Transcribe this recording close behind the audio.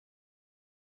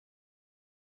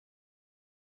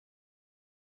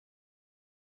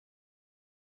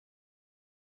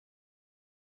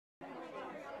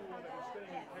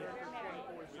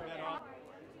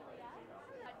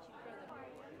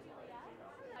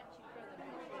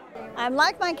I'm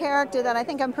like my character that I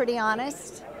think I'm pretty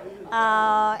honest,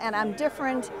 and I'm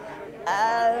different.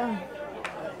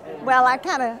 Well, I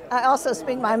also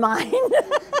speak my mind.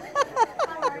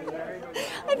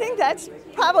 I think that's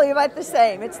probably about the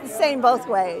same. It's the same both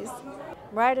ways.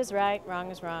 Right is right,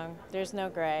 wrong is wrong. There's no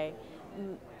gray.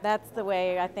 That's the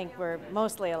way I think we're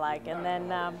mostly alike. And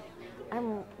then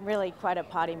I'm really quite a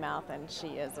potty mouth, and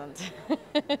she isn't.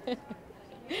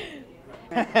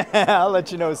 I'll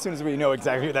let you know as soon as we know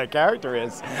exactly who that character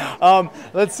is.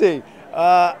 Let's see.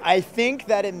 I think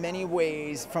that in many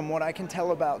ways, from what I can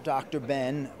tell about Dr.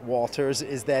 Ben Walters,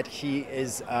 is that he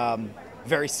is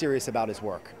very serious about his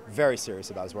work. Very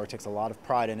serious about his work. Takes a lot of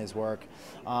pride in his work.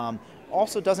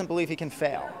 Also doesn't believe he can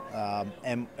fail,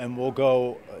 and will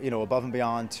go, above and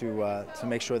beyond to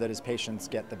make sure that his patients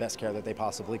get the best care that they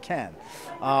possibly can.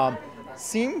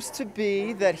 Seems to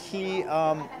be that he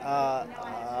has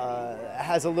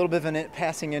a little bit of a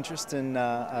passing interest in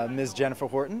Ms. Jennifer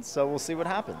Horton, so we'll see what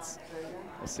happens.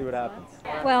 We'll see what happens.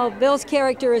 Well, Bill's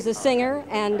character is a singer,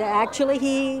 and actually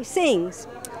he sings.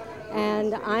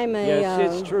 And I'm a...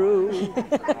 Yes, it's true.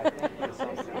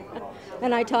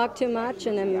 And I talk too much,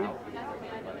 and I'm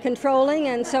controlling,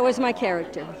 and so is my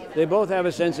character. They both have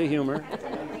a sense of humor.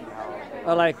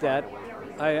 I like that.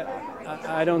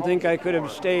 I don't think I could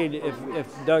have stayed if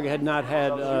Doug had not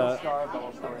had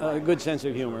a good sense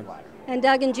of humor. And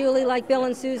Doug and Julie, like Bill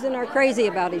and Susan, are crazy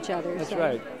about each other. That's so.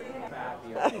 right.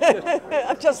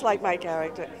 I'm just like my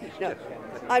character. No,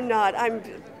 I'm not. I'm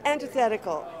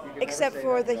antithetical, except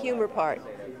for the humor part.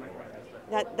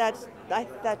 That's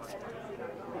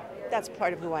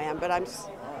part of who I am, but I'm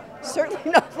certainly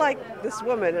not like this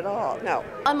woman at all, no.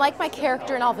 I'm like my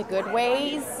character in all the good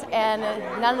ways and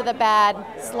none of the bad,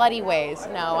 slutty ways.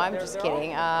 No, I'm just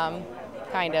kidding,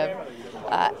 kind of.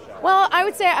 Well, I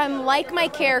would say I'm like my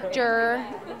character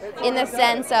in the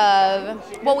sense of,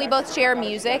 well, we both share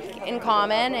music in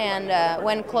common, and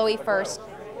when Chloe first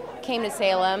came to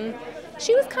Salem,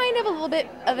 she was kind of a little bit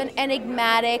of an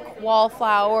enigmatic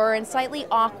wallflower and slightly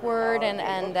awkward, and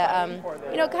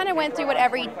kind of went through what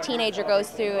every teenager goes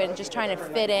through, and just trying to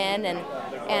fit in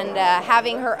and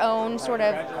having her own sort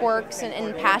of quirks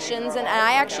and passions. And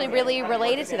I actually really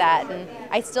related to that, and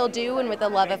I still do, and with the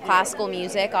love of classical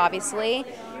music, obviously.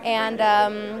 And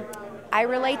I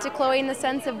relate to Chloe in the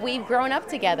sense of we've grown up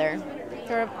together,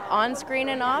 sort of on screen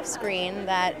and off screen,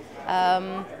 that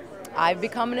I've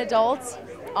become an adult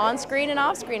on screen and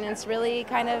off screen, and it's really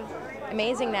kind of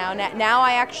amazing now. Now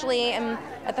I actually am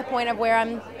at the point of where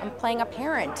I'm playing a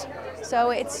parent,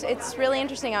 so it's really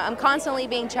interesting. I'm constantly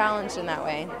being challenged in that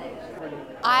way.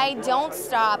 I don't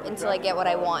stop until I get what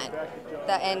I want,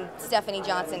 and Stephanie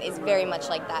Johnson is very much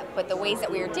like that. But the ways that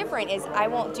we are different is I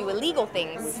won't do illegal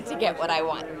things to get what I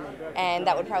want, and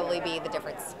that would probably be the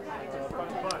difference.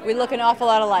 We look an awful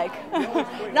lot alike.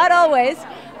 Not always,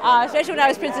 especially when I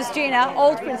was Princess Gina,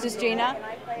 old Princess Gina.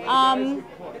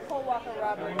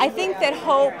 I think that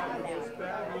Hope,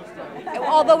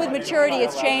 although with maturity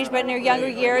it's changed, but in her younger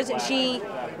years she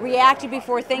reacted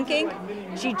before thinking,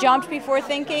 she jumped before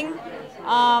thinking,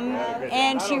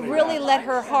 and she really let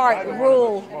her heart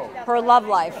rule her love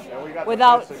life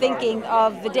without thinking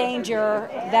of the danger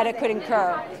that it could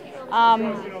incur.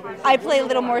 I play a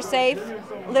little more safe,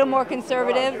 a little more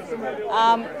conservative.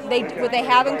 What they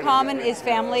have in common is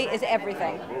family, is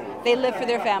everything. They live for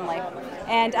their family,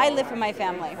 and I live for my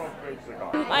family.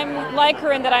 I'm like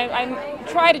her in that I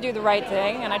try to do the right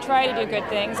thing, and I try to do good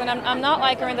things, and I'm not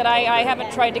like her in that I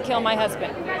haven't tried to kill my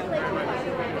husband,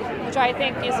 which I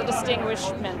think is a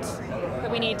distinguishment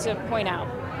that we need to point out.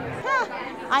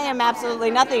 I am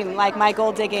absolutely nothing like my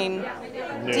gold-digging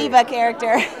diva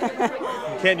character.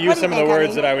 You can't use some of the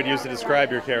words that I would use to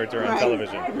describe your character on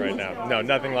television right now. No,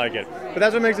 nothing like it. But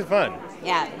that's what makes it fun.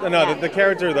 Yeah. No, the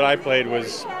character that I played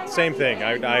was same thing.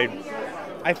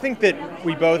 I think that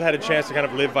we both had a chance to kind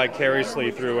of live vicariously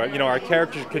through, our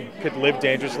characters could live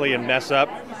dangerously and mess up,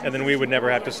 and then we would never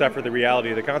have to suffer the reality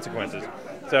of the consequences.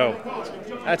 So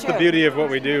that's the beauty of what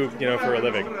we do, for a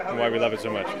living, and why we love it so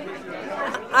much.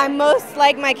 I'm most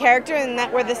like my character in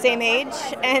that we're the same age,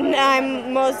 and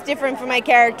I'm most different from my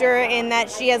character in that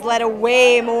she has led a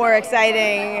way more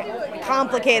exciting,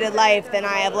 complicated life than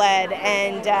I have led,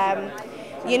 and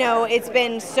it's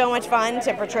been so much fun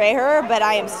to portray her, but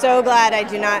I am so glad I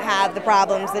do not have the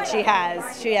problems that she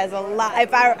has. She has a lot.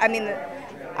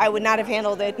 I would not have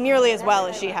handled it nearly as well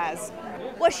as she has.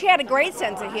 Well, she had a great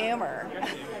sense of humor.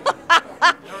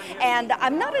 And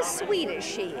I'm not as sweet as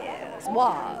she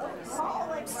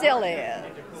still is.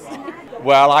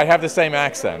 Well, I have the same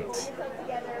accent.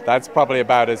 That's probably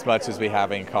about as much as we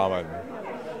have in common.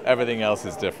 Everything else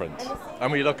is different,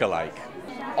 and we look alike.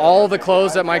 All the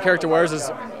clothes that my character wears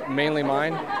is mainly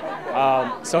mine.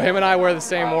 So him and I wear the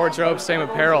same wardrobe, same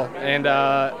apparel, and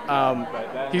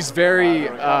he's very, he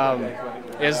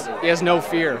has no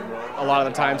fear a lot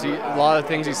of the times. A lot of the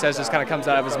things he says just kind of comes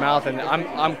out of his mouth, and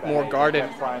I'm more guarded,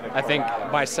 I think,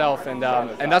 myself, and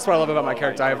that's what I love about my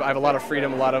character. I have a lot of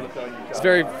freedom, it's a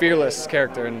very fearless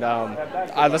character, and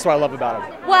that's what I love about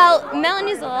him. Well,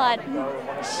 Melanie's a lot.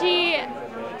 She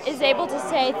is able to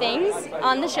say things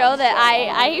on the show that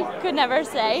I could never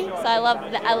say, so I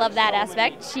love that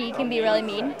aspect. She can be really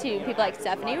mean to people like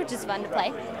Stephanie, which is fun to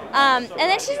play. And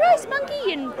then she's really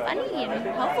spunky and funny, and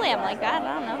hopefully I'm like that,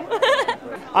 I don't know.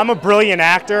 I'm a brilliant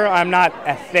actor. I'm not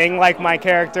a thing like my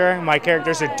character. My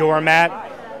character's a doormat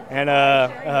and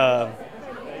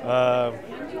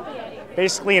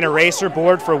basically an eraser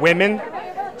board for women.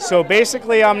 So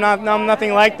basically, I'm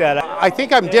nothing like that. I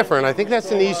think I'm different. I think that's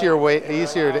an easier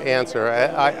to answer.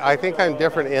 I think I'm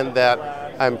different in that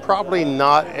I'm probably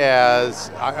not as,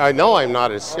 I know I'm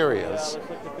not as serious,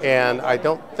 and I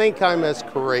don't think I'm as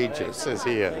courageous as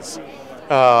he is.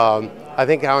 I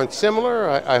think I'm similar.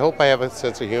 I hope I have a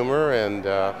sense of humor, and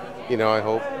you know, I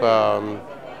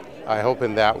hope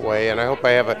in that way, and I hope I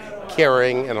have a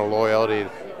caring and a loyalty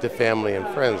to family and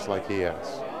friends like he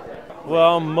has.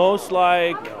 Well, most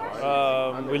like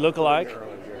we look alike,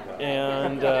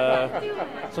 and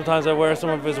sometimes I wear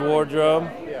some of his wardrobe.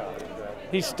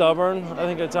 He's stubborn. I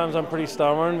think at times I'm pretty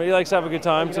stubborn, but he likes to have a good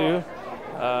time too.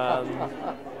 I've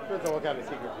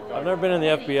never been in the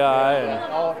FBI, and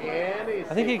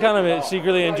I think he kind of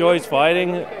secretly enjoys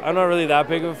fighting. I'm not really that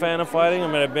big of a fan of fighting. I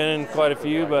mean, I've been in quite a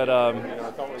few, but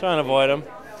trying to avoid them,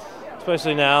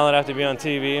 especially now that I have to be on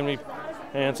TV and be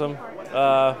handsome.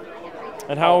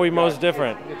 And how are we most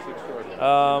different?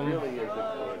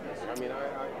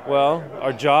 Well,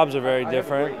 our jobs are very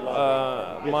different.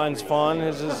 Mine's fun,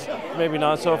 his is maybe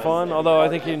not so fun, although I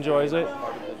think he enjoys it.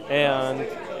 And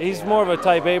he's more of a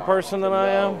type A person than I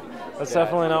am. That's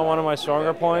definitely not one of my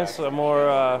stronger points. I'm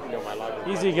more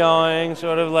easygoing,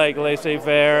 sort of like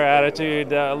laissez-faire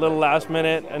attitude, a little last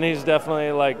minute, and he's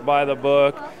definitely like by the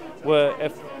book.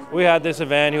 If we had this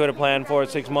event, he would have planned for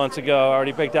it 6 months ago,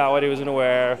 already picked out what he was going to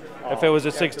wear. If it was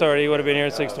at 6:30, he would have been here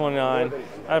at 6:29.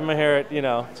 I'm here at,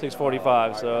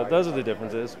 6:45, so those are the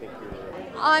differences.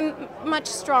 I'm much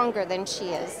stronger than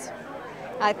she is,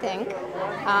 I think,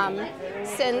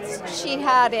 since she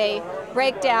had a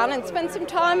breakdown and spent some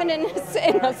time in an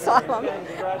asylum.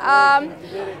 I'm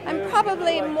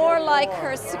probably more like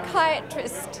her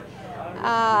psychiatrist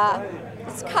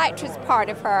part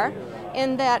of her,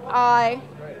 in that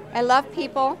I love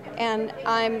people, and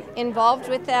I'm involved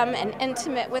with them and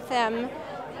intimate with them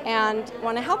and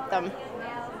want to help them.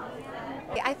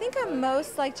 I think I'm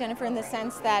most like Jennifer in the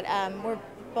sense that we're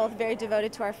both very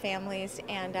devoted to our families,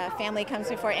 and family comes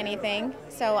before anything.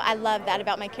 So I love that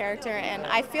about my character, and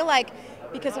I feel like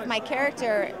because of my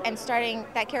character and starting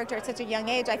that character at such a young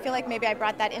age, I feel like maybe I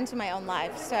brought that into my own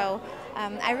life. So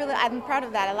I'm proud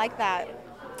of that. I like that.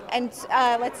 And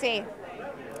let's see,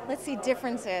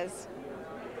 differences.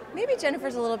 Maybe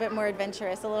Jennifer's a little bit more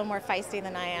adventurous, a little more feisty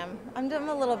than I am. I'm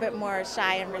a little bit more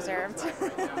shy and reserved.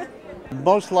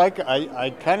 Most like, I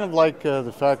kind of like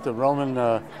the fact that Roman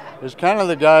is kind of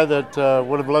the guy that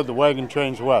would have led the wagon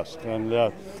trains west, and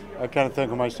I kind of think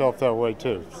of myself that way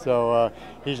too. So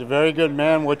he's a very good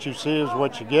man. What you see is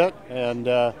what you get, and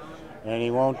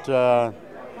he won't. How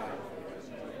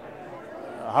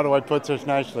do I put this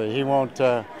nicely? He won't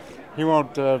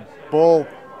bull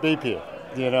beep you.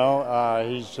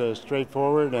 He's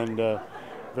straightforward and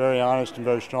very honest and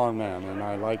very strong man, and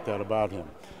I like that about him.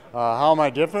 How am I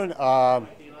different? Well,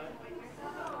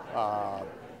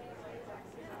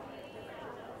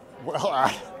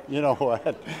 you know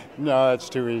what? No, that's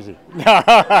too easy.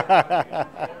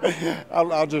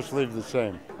 I'll just leave the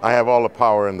same. I have all the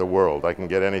power in the world. I can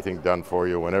get anything done for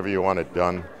you whenever you want it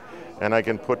done, and I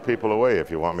can put people away if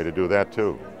you want me to do that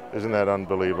too. Isn't that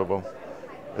unbelievable?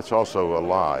 It's also a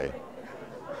lie.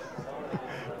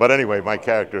 But anyway, my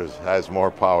character has more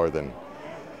power than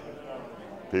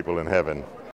people in heaven.